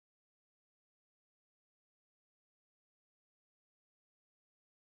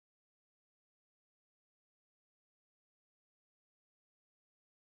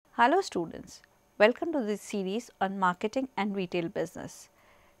Hello students, welcome to this series on marketing and retail business.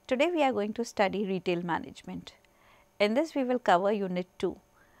 Today we are going to study retail management. In this we will cover unit 2.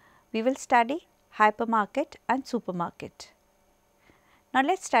 We will study hypermarket and supermarket. Now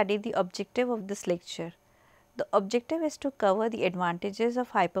let us study the objective of this lecture. The objective is to cover the advantages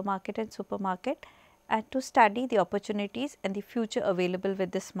of hypermarket and supermarket and to study the opportunities and the future available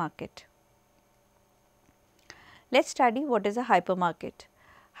with this market. Let us study what is a hypermarket.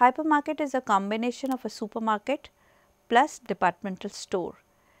 Hypermarket is a combination of a supermarket plus departmental store.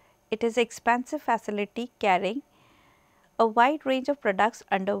 It is an expansive facility carrying a wide range of products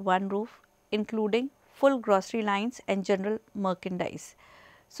under one roof, including full grocery lines and general merchandise.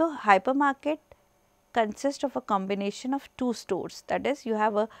 So, hypermarket consists of a combination of two stores, that is you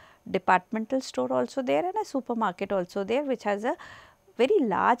have a departmental store also there and a supermarket also there, which has a very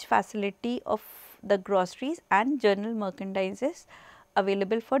large facility of the groceries and general merchandises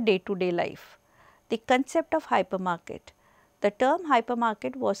available for day to day life. The concept of hypermarket. The term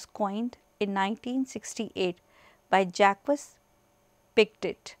hypermarket was coined in 1968 by Jacques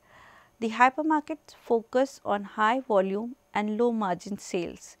Pictet. The hypermarkets focus on high volume and low margin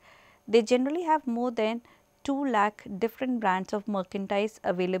sales. They generally have more than 2 lakh different brands of merchandise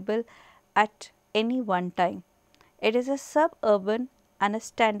available at any one time. It is a suburban and a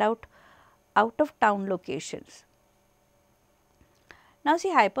standout out of town locations. Now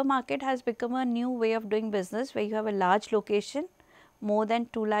see, hypermarket has become a new way of doing business where you have a large location, more than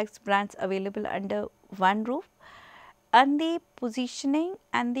 2 lakhs brands available under one roof, and the positioning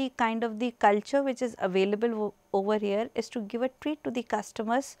and the kind of the culture which is available over here is to give a treat to the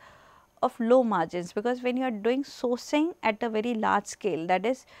customers of low margins, because when you are doing sourcing at a very large scale, that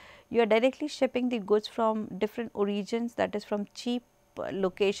is you are directly shipping the goods from different origins, that is from cheap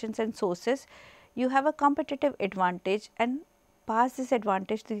locations and sources, you have a competitive advantage and pass this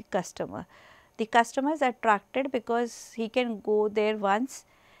advantage to the customer. The customer is attracted because he can go there once,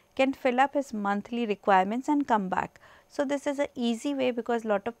 can fill up his monthly requirements and come back. So, this is an easy way because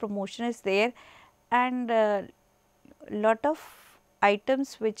lot of promotion is there and lot of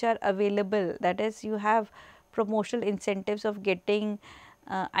items which are available, that is you have promotional incentives of getting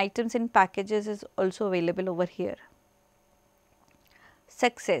items in packages is also available over here.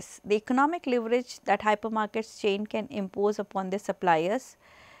 Success. The economic leverage that hypermarkets chain can impose upon their suppliers.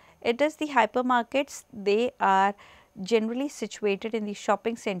 It is the hypermarkets, they are generally situated in the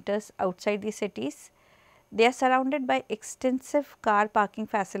shopping centers outside the cities. They are surrounded by extensive car parking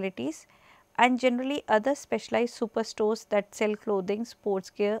facilities and generally other specialized superstores that sell clothing, sports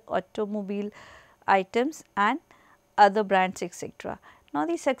gear, automobile items and other brands, etc. Now,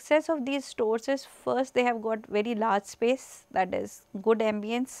 the success of these stores is, first they have got very large space, that is good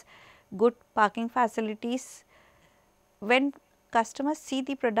ambience, good parking facilities. When customers see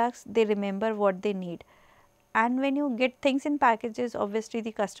the products, they remember what they need, and when you get things in packages, obviously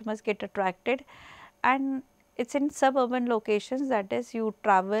the customers get attracted, and it is in suburban locations, that is you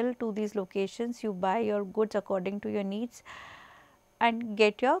travel to these locations, you buy your goods according to your needs and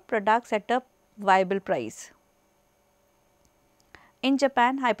get your products at a viable price. In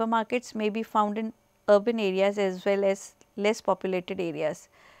Japan, hypermarkets may be found in urban areas as well as less populated areas.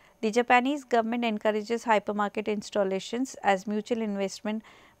 The Japanese government encourages hypermarket installations as mutual investment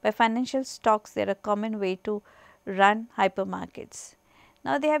by financial stocks. They are a common way to run hypermarkets.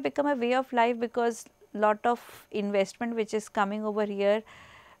 Now, they have become a way of life because lot of investment which is coming over here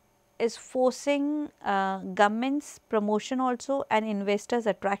is forcing government's promotion also and investors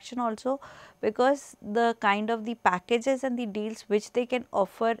attraction also, because the kind of the packages and the deals which they can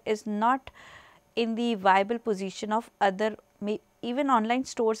offer is not in the viable position of other, even online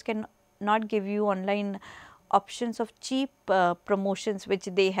stores can not give you online options of cheap promotions which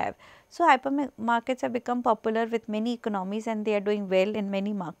they have. So, hypermarkets have become popular with many economies and they are doing well in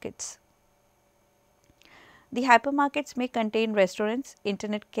many markets. The hypermarkets may contain restaurants,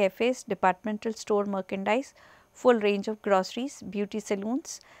 internet cafes, departmental store merchandise, full range of groceries, beauty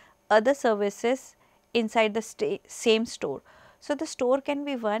salons, other services inside the same store. So, the store can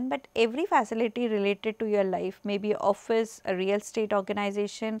be one, but every facility related to your life, maybe office, a real estate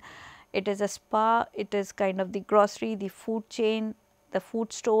organization, it is a spa, it is kind of the grocery, the food chain, the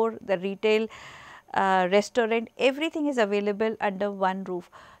food store, the retail restaurant, everything is available under one roof.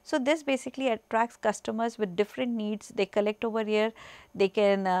 So, this basically attracts customers with different needs. They collect over here, they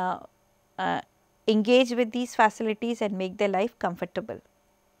can engage with these facilities and make their life comfortable.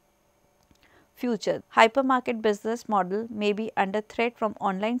 Future. Hypermarket business model may be under threat from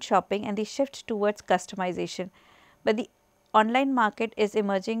online shopping and the shift towards customization, but the online market is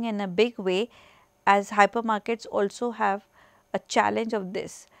emerging in a big way as hypermarkets also have a challenge of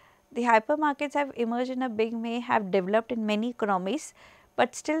this. The hypermarkets have emerged in a big way, have developed in many economies,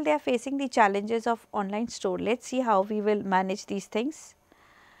 but still they are facing the challenges of online store. Let us see how we will manage these things.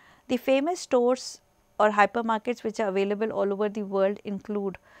 The famous stores or hypermarkets which are available all over the world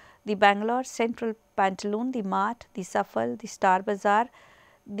include the Bangalore Central Pantaloon, the Mart, the Safal, the Star Bazaar,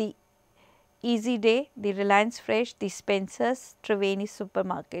 the Easy Day, the Reliance Fresh, the Spencer's, Triveni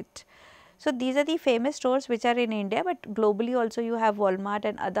Supermarket. So, these are the famous stores which are in India, but globally also you have Walmart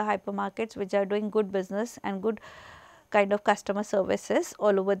and other hypermarkets which are doing good business and good kind of customer services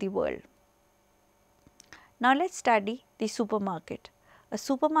all over the world. Now, let us study the supermarket. A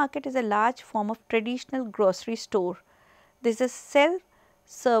supermarket is a large form of traditional grocery store. This is a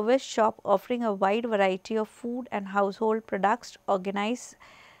self-service shop offering a wide variety of food and household products organized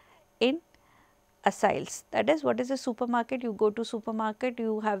in aisles. That is, what is a supermarket? You go to supermarket,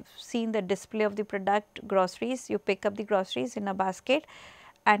 you have seen the display of the product groceries, you pick up the groceries in a basket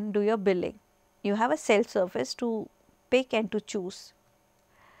and do your billing. You have a self-service to pick and to choose.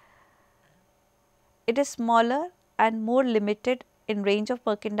 It is smaller and more limited in range of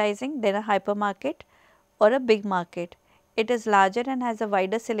merchandising than a hypermarket or a big market. It is larger and has a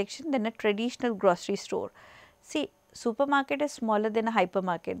wider selection than a traditional grocery store. See, supermarket is smaller than a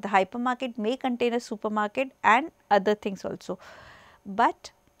hypermarket. The hypermarket may contain a supermarket and other things also,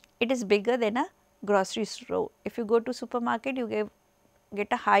 but it is bigger than a grocery store. If you go to supermarket, you get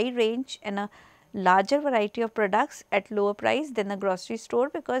a high range and a larger variety of products at lower price than a grocery store,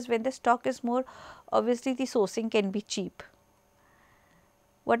 because when the stock is more, obviously the sourcing can be cheap.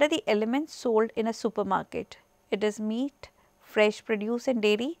 What are the elements sold in a supermarket? It is meat, fresh produce and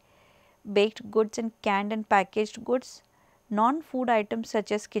dairy, baked goods and canned and packaged goods, non-food items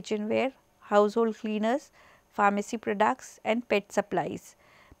such as kitchenware, household cleaners, pharmacy products and pet supplies,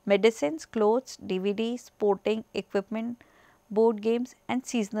 medicines, clothes, DVDs, sporting equipment, board games and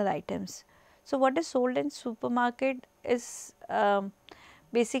seasonal items. So, what is sold in supermarket is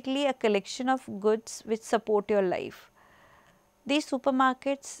basically a collection of goods which support your life. These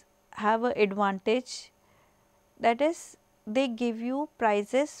supermarkets have an advantage, that is, they give you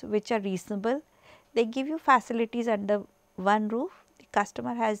prices which are reasonable, they give you facilities under one roof. The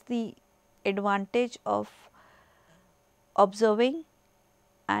customer has the advantage of observing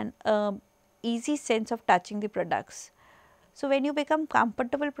and easy sense of touching the products. So, when you become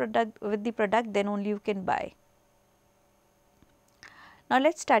comfortable with the product, then only you can buy. Now,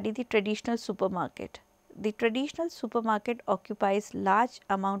 let us study the traditional supermarket. The traditional supermarket occupies large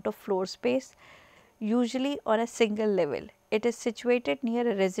amount of floor space, usually on a single level. It is situated near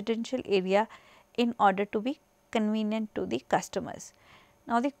a residential area in order to be convenient to the customers.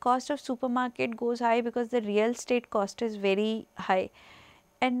 Now, the cost of supermarket goes high because the real estate cost is very high,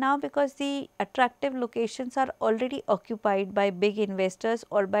 and now because the attractive locations are already occupied by big investors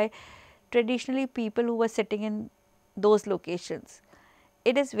or by traditionally people who were sitting in those locations.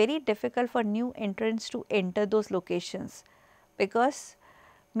 It is very difficult for new entrants to enter those locations, because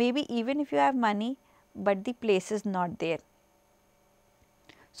maybe even if you have money, but the place is not there.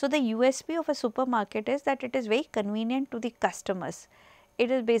 So, the USP of a supermarket is that it is very convenient to the customers.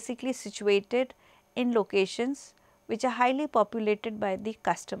 It is basically situated in locations which are highly populated by the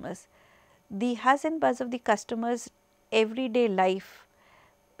customers. The huzz and buzz of the customers' everyday life,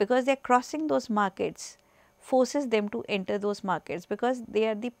 because they are crossing those markets, forces them to enter those markets, because they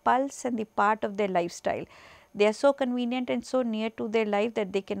are the pulse and the part of their lifestyle. They are so convenient and so near to their life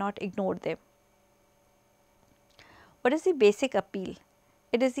that they cannot ignore them. What is the basic appeal?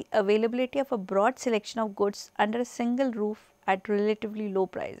 It is the availability of a broad selection of goods under a single roof at relatively low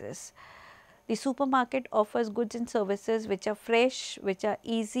prices. The supermarket offers goods and services which are fresh, which are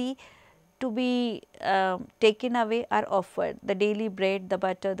easy to be taken away are offered. The daily bread, the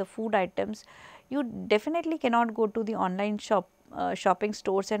butter, the food items. You definitely cannot go to the online shopping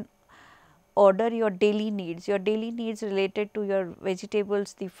stores and order your daily needs. Your daily needs related to your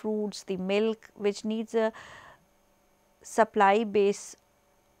vegetables, the fruits, the milk, which needs a supply base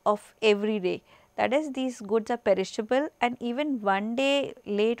of every day. That is, these goods are perishable, and even one day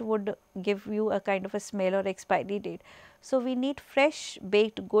late would give you a kind of a smell or expiry date. So, we need fresh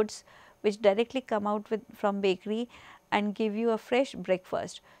baked goods which directly come out from bakery and give you a fresh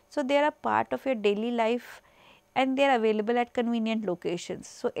breakfast. So, they are a part of your daily life and they are available at convenient locations.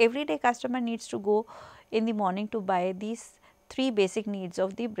 So, everyday customer needs to go in the morning to buy these three basic needs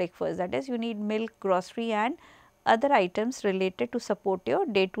of the breakfast, that is, you need milk, grocery and other items related to support your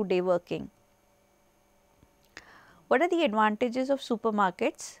day-to-day working. What are the advantages of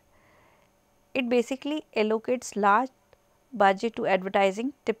supermarkets? It basically allocates large budget to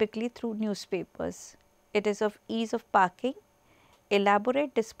advertising, typically through newspapers. It is of ease of parking,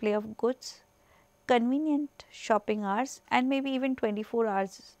 elaborate display of goods, convenient shopping hours, and maybe even 24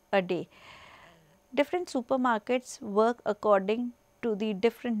 hours a day. Different supermarkets work according to the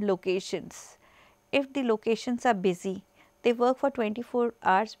different locations. If the locations are busy, they work for 24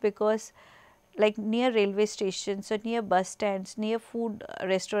 hours because like near railway stations or near bus stands, near food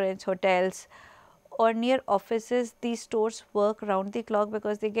restaurants, hotels or near offices, these stores work round the clock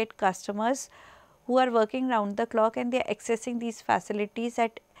because they get customers who are working round the clock and they are accessing these facilities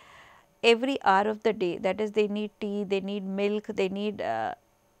at every hour of the day. That is, they need tea, they need milk, they need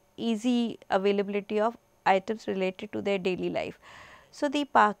easy availability of items related to their daily life. So, the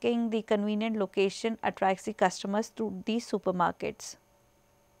parking, the convenient location attracts the customers through these supermarkets.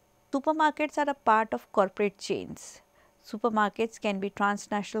 Supermarkets are a part of corporate chains. Supermarkets can be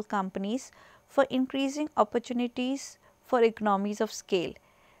transnational companies for increasing opportunities for economies of scale.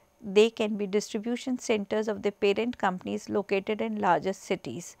 They can be distribution centers of the parent companies located in larger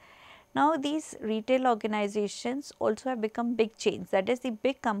cities. Now, these retail organizations also have become big chains, that is, the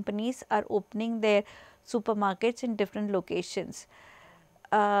big companies are opening their supermarkets in different locations.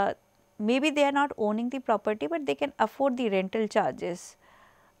 Maybe they are not owning the property, but they can afford the rental charges,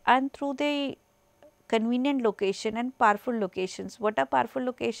 and through the convenient location and powerful locations. What are powerful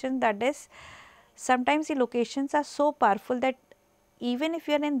locations? That is, sometimes the locations are so powerful that even if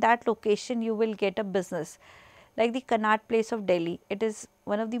you are in that location, you will get a business. Like the Connaught Place of Delhi, it is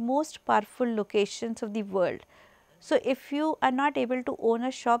one of the most powerful locations of the world. So, if you are not able to own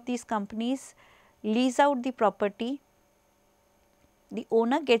a shop, these companies lease out the property, the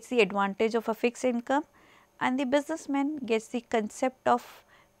owner gets the advantage of a fixed income and the businessman gets the concept of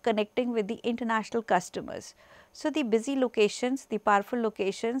connecting with the international customers. So, the busy locations, the powerful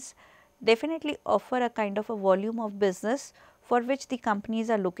locations definitely offer a kind of a volume of business for which the companies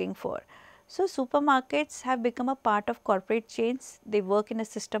are looking for. So, supermarkets have become a part of corporate chains. They work in a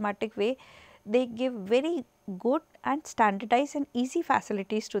systematic way. They give very good and standardized and easy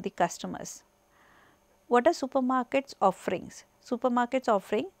facilities to the customers. What are supermarkets offerings? Supermarkets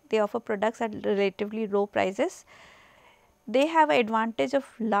offering, they offer products at relatively low prices. They have an advantage of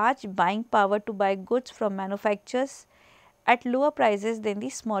large buying power to buy goods from manufacturers at lower prices than the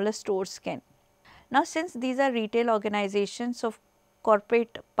smaller stores can. Now, since these are retail organizations of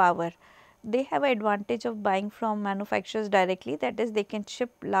corporate power, they have an advantage of buying from manufacturers directly, that is, they can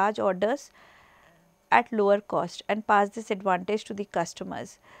ship large orders at lower cost and pass this advantage to the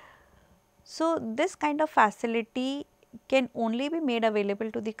customers. So, this kind of facility can only be made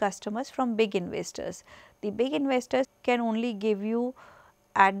available to the customers from big investors. The big investors can only give you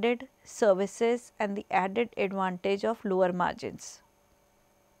added services and the added advantage of lower margins.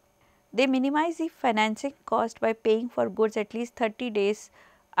 They minimize the financing cost by paying for goods at least 30 days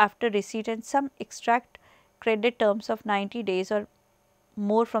after receipt, and some extract credit terms of 90 days or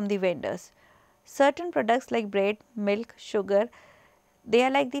more from the vendors. Certain products like bread, milk, sugar, they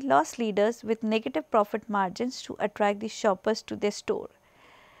are like the loss leaders with negative profit margins to attract the shoppers to their store.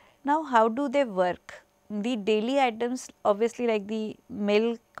 Now, how do they work? The daily items, obviously like the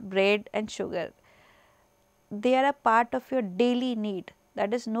milk, bread and sugar, they are a part of your daily need.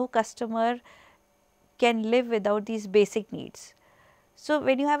 That is, no customer can live without these basic needs. So,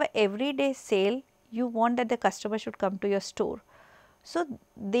 when you have a everyday sale, you want that the customer should come to your store. So,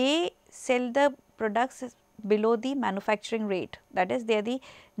 they sell the products below the manufacturing rate, that is, they are the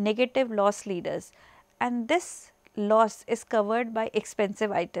negative loss leaders, and this loss is covered by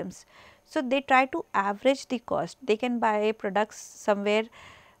expensive items. So, they try to average the cost. They can buy products somewhere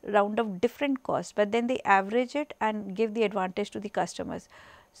round of different costs, but then they average it and give the advantage to the customers.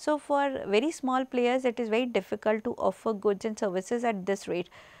 So, for very small players, it is very difficult to offer goods and services at this rate,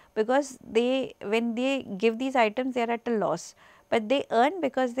 because they, when they give these items, they are at a loss, but they earn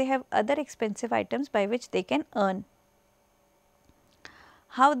because they have other expensive items by which they can earn.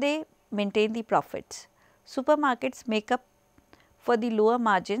 How they maintain the profits? Supermarkets make up for the lower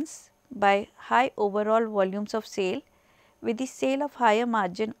margins by high overall volumes of sale, with the sale of higher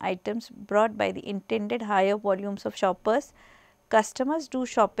margin items brought by the intended higher volumes of shoppers. Customers do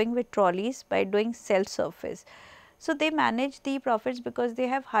shopping with trolleys by doing self-service. So, they manage the profits because they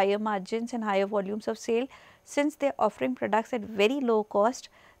have higher margins and higher volumes of sale. Since they are offering products at very low cost,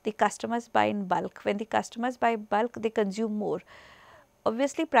 the customers buy in bulk. When the customers buy bulk, they consume more.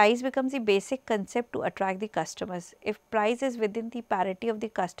 Obviously, price becomes the basic concept to attract the customers. If price is within the parity of the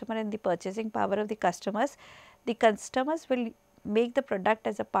customer and the purchasing power of the customers will make the product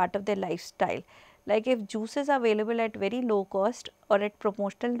as a part of their lifestyle. Like if juices are available at very low cost or at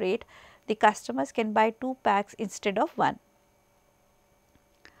promotional rate, the customers can buy 2 packs instead of 1.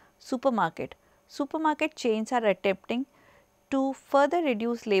 Supermarket. Supermarket chains are attempting to further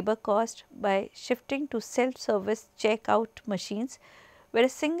reduce labor cost by shifting to self-service checkout machines where a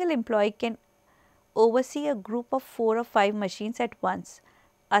single employee can oversee a group of 4 or 5 machines at once,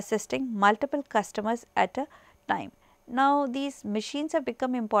 assisting multiple customers at a time. Now, these machines have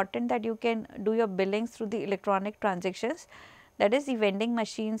become important that you can do your billings through the electronic transactions, that is the vending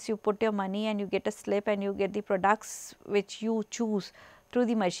machines. You put your money and you get a slip and you get the products which you choose through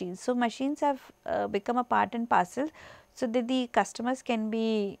the machines. So, machines have become a part and parcel, so that the customers can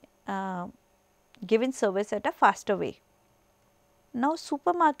be given service at a faster way. Now,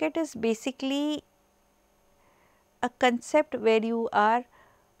 supermarket is basically a concept where you are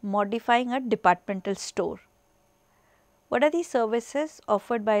modifying a departmental store. What are the services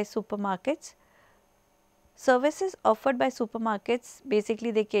offered by supermarkets? Services offered by supermarkets,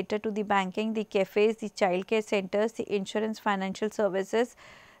 basically they cater to the banking, the cafes, the childcare centers, the insurance financial services,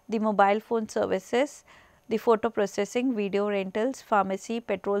 the mobile phone services, the photo processing, video rentals, pharmacy,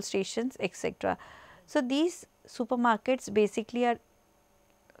 petrol stations, etc. So, these supermarkets basically are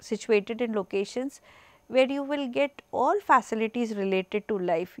situated in locations where you will get all facilities related to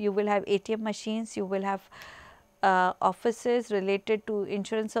life. You will have ATM machines, you will have offices related to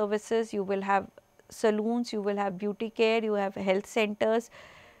insurance services, you will have saloons, you will have beauty care, you have health centers,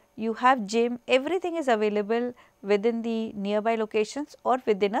 you have gym, everything is available within the nearby locations or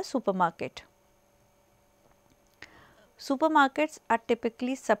within a supermarket. Supermarkets are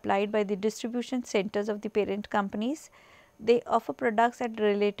typically supplied by the distribution centers of the parent companies. They offer products at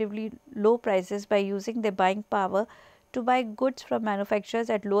relatively low prices by using their buying power to buy goods from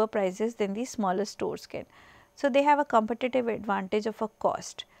manufacturers at lower prices than the smaller stores can. So, they have a competitive advantage of a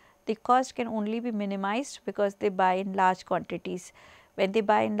cost. The cost can only be minimized because they buy in large quantities. When they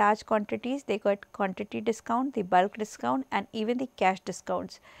buy in large quantities, they got quantity discount, the bulk discount and even the cash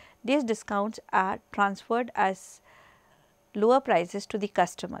discounts. These discounts are transferred as lower prices to the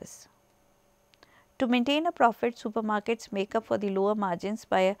customers. To maintain a profit, supermarkets make up for the lower margins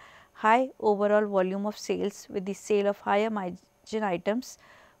by a high overall volume of sales with the sale of higher margin items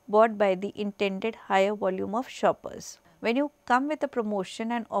bought by the intended higher volume of shoppers. When you come with a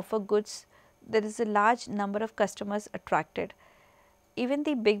promotion and offer goods, there is a large number of customers attracted. Even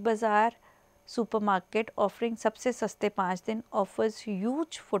the Big Bazaar supermarket offering Sabse Saste 5 Din offers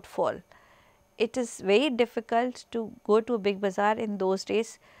huge footfall. It is very difficult to go to a Big Bazaar in those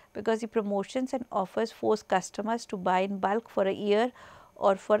days because the promotions and offers force customers to buy in bulk for a year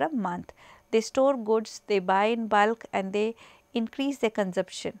or for a month. They store goods, they buy in bulk and they increase their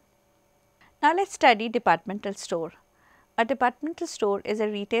consumption. Now, let us study departmental store. A departmental store is a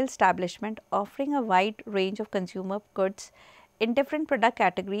retail establishment offering a wide range of consumer goods in different product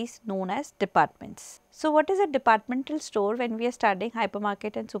categories known as departments. So, what is a departmental store? When we are studying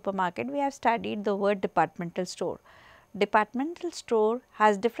hypermarket and supermarket, we have studied the word departmental store. Departmental store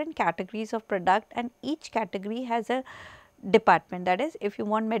has different categories of product and each category has a department. That is, if you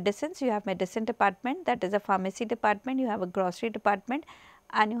want medicines, you have medicine department, that is a pharmacy department, you have a grocery department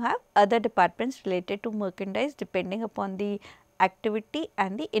and you have other departments related to merchandise depending upon the activity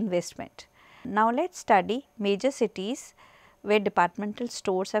and the investment. Now, let us study major cities where departmental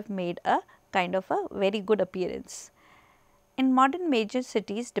stores have made a kind of a very good appearance. In modern major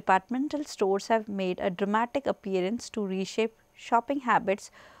cities, departmental stores have made a dramatic appearance to reshape shopping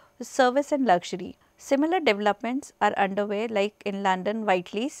habits with service and luxury. Similar developments are underway like in London,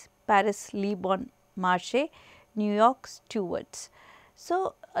 Whiteley's, Paris, Le Bon Marché, New York, Stewart's.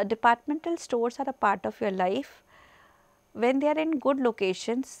 So, departmental stores are a part of your life. When they are in good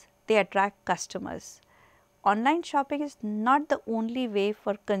locations, they attract customers. Online shopping is not the only way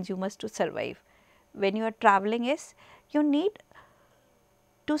for consumers to survive. When you are traveling you need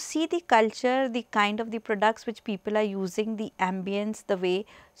to see the culture, the kind of the products which people are using, the ambience, the way.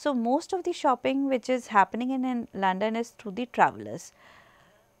 So, most of the shopping which is happening in London is through the travelers.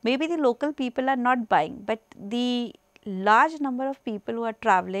 Maybe the local people are not buying, but the large number of people who are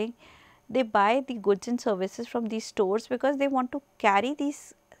traveling, they buy the goods and services from these stores because they want to carry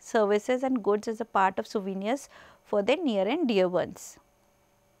these services and goods as a part of souvenirs for their near and dear ones.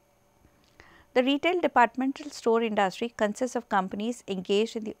 The retail departmental store industry consists of companies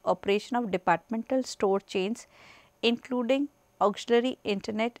engaged in the operation of departmental store chains, including auxiliary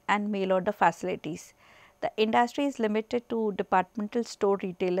internet and mail order facilities. The industry is limited to departmental store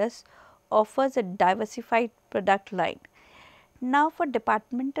retailers, offers a diversified product line. Now, for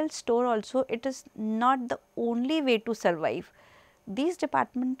departmental store also, it is not the only way to survive. These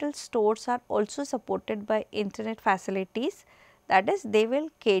departmental stores are also supported by internet facilities, that is, they will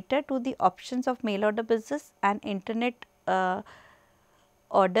cater to the options of mail order business and internet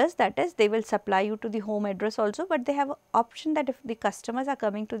orders, that is they will supply you to the home address also, but they have an option that if the customers are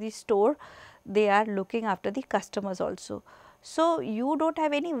coming to the store, they are looking after the customers also. So, you do not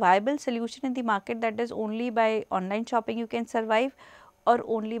have any viable solution in the market that is only by online shopping you can survive or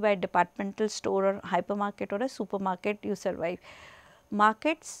only by departmental store or hypermarket or a supermarket you survive.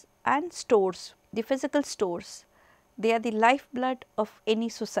 Markets and stores, the physical stores, they are the lifeblood of any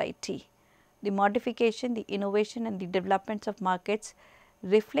society. The modification, the innovation and the developments of markets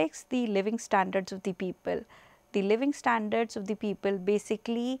reflects the living standards of the people. The living standards of the people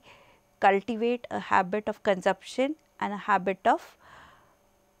basically cultivate a habit of consumption and a habit of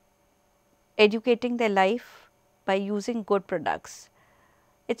educating their life by using good products.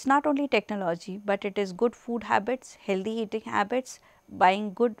 It is not only technology, but it is good food habits, healthy eating habits,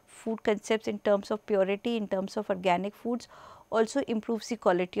 buying good food concepts in terms of purity, in terms of organic foods also improves the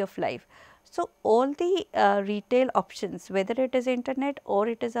quality of life. So, all the retail options, whether it is internet or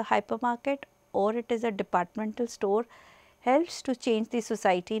it is a hypermarket or it is a departmental store, helps to change the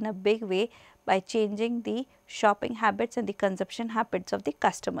society in a big way by changing the shopping habits and the consumption habits of the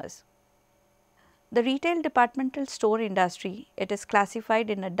customers. The retail departmental store industry, it is classified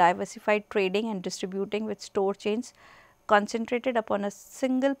in a diversified trading and distributing with store chains concentrated upon a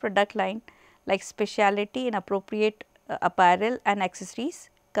single product line like specialty in appropriate apparel and accessories,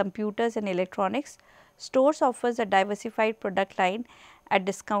 computers and electronics. Stores offers a diversified product line at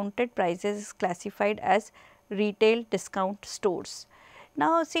discounted prices is classified as retail discount stores.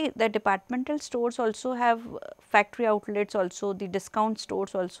 Now, see, the departmental stores also have factory outlets also, the discount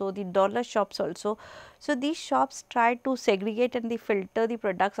stores also, the dollar shops also. So, these shops try to segregate and they filter the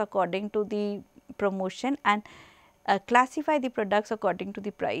products according to the promotion and classify the products according to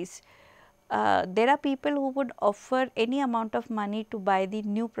the price. There are people who would offer any amount of money to buy the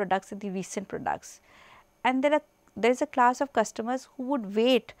new products and the recent products, and there is a class of customers who would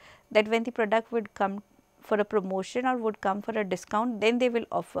wait that when the product would come for a promotion or would come for a discount, then they will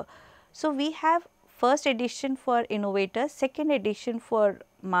offer. So, we have first edition for innovators, second edition for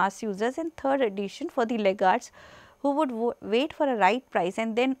mass users and third edition for the laggards who would wait for a right price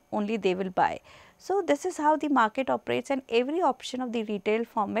and then only they will buy. So, this is how the market operates, and every option of the retail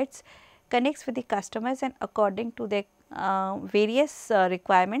formats connects with the customers and according to their various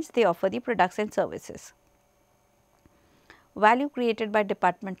requirements they offer the products and services. Value created by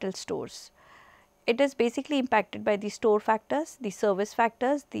departmental stores. It is basically impacted by the store factors, the service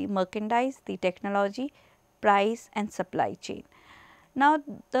factors, the merchandise, the technology, price and supply chain. Now,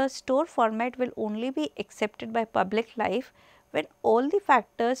 the store format will only be accepted by public life when all the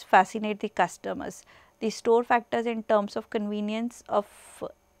factors fascinate the customers. The store factors in terms of convenience, of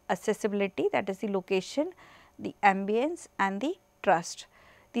accessibility, that is the location, the ambience and the trust.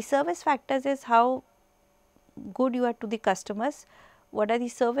 The service factors is how good you are to the customers, what are the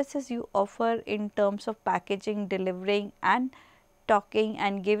services you offer in terms of packaging, delivering and talking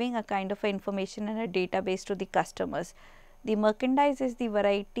and giving a kind of information and a database to the customers. The merchandise is the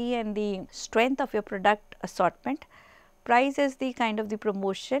variety and the strength of your product assortment. Price is the kind of the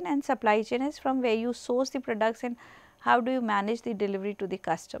promotion, and supply chain is from where you source the products and how do you manage the delivery to the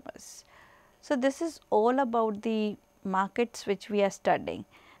customers. So, this is all about the markets which we are studying.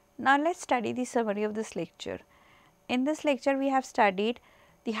 Now, let us study the summary of this lecture. In this lecture, we have studied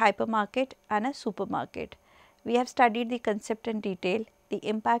the hypermarket and a supermarket. We have studied the concept in detail, the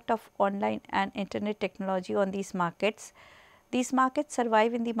impact of online and internet technology on these markets. These markets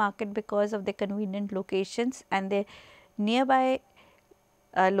survive in the market because of their convenient locations and their nearby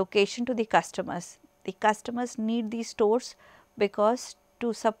location to the customers. The customers need these stores because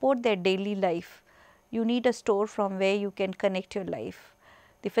to support their daily life, you need a store from where you can connect your life.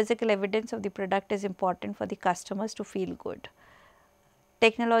 The physical evidence of the product is important for the customers to feel good.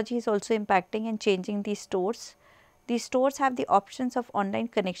 Technology is also impacting and changing these stores. These stores have the options of online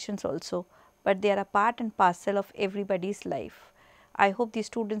connections also, but they are a part and parcel of everybody's life. I hope the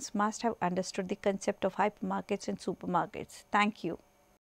students must have understood the concept of hypermarkets and supermarkets. Thank you.